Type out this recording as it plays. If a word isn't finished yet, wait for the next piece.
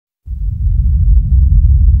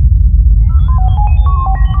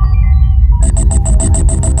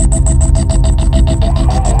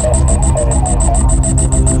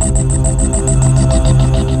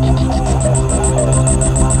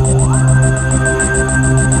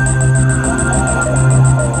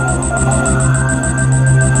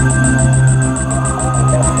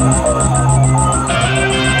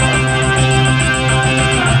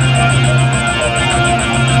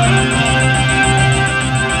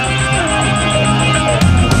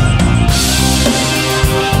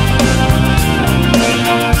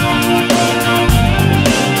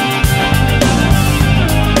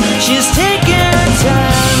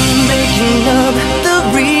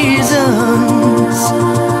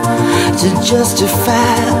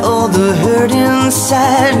justify all the hurt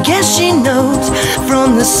inside. Guess she knows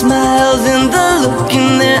from the smiles and the look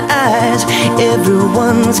in their eyes.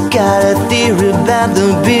 Everyone's got a theory about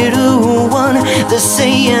the bitter one. They're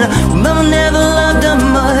saying mama never loved her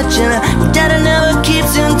much and daddy never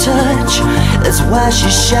keeps in touch. That's why she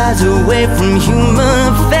shies away from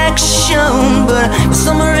human affection. But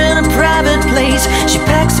somewhere in a private place, she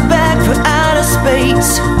packs a bag for outer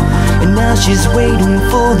space. And now she's waiting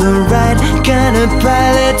for the right kind of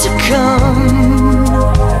pilot to come.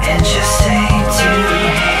 And she'll say to me,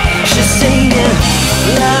 she's saying,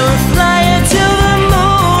 fly or fly her to the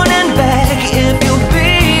moon and back.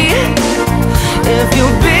 If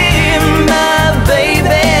you'll be my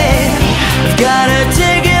baby, I've got a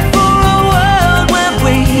ticket for a world where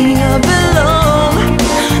we belong.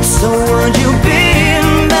 So would you be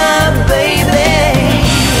my baby?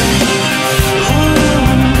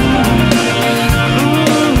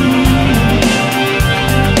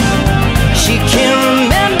 She can't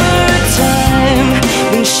remember a time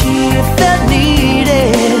when she felt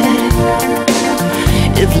needed.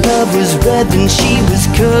 If love was red, then she was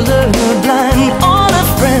colorblind. All her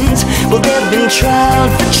friends, well, they've been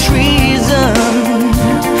tried for treason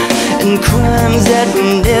and crimes that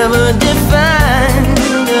were never defined.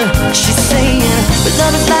 She's saying, but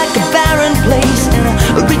love is like a barren place,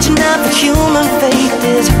 and reaching out for human faith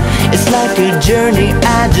it's like a journey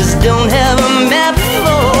I just don't have a map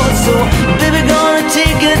for. So, baby, gonna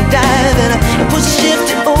take a dive and push the ship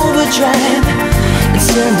to overdrive and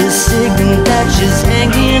send a signal that she's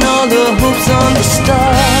hanging all the hopes on the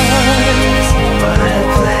stars. What a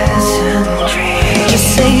pleasant dream.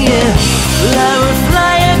 Just saying, fly or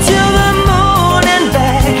fly her to the moon and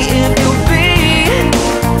back.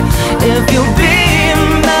 If you'll be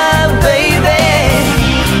my baby,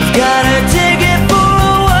 got a ticket for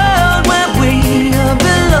a world where we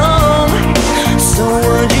belong. So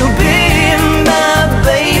would you be my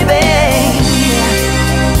baby?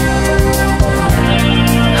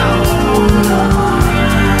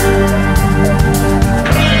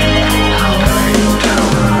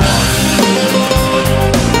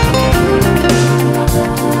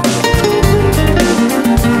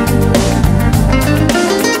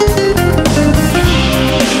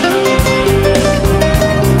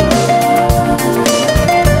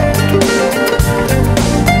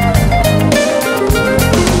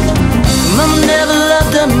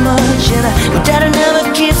 But daddy never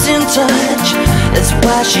keeps in touch. That's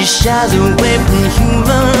why she shies away from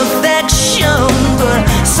human affection. But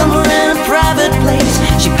somewhere in a private place,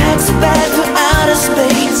 she packs a bag for outer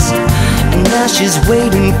space. And now she's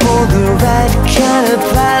waiting for the right kind of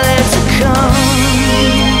pilot to come.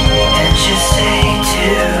 And she'll say to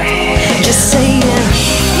him, just saying,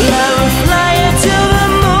 fly or fly